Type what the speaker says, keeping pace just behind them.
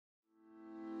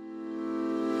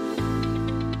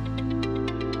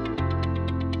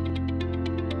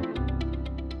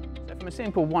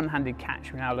simple one-handed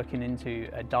catch. We're now looking into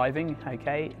diving,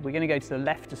 okay? We're going to go to the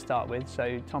left to start with,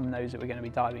 so Tom knows that we're going to be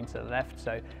diving to the left,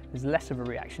 so there's less of a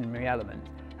reactionary element.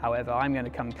 However, I'm going to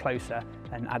come closer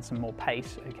and add some more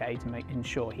pace, okay, to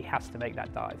ensure he has to make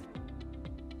that dive.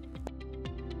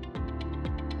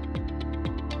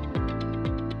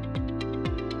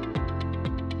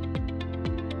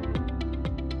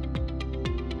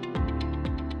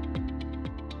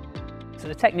 So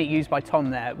the technique used by Tom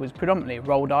there was predominantly a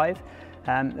roll dive.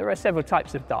 There are several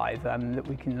types of dive that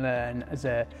we can learn as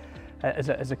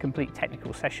a complete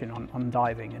technical session on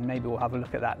diving, and maybe we'll have a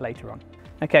look at that later on.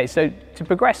 Okay, so to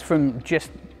progress from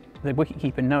just the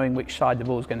wicketkeeper knowing which side the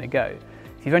ball is going to go,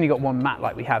 if you've only got one mat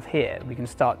like we have here, we can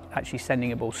start actually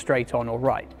sending a ball straight on or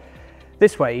right.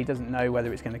 This way he doesn't know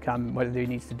whether it's going to come, whether he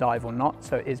needs to dive or not,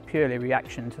 so it is purely a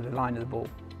reaction to the line of the ball.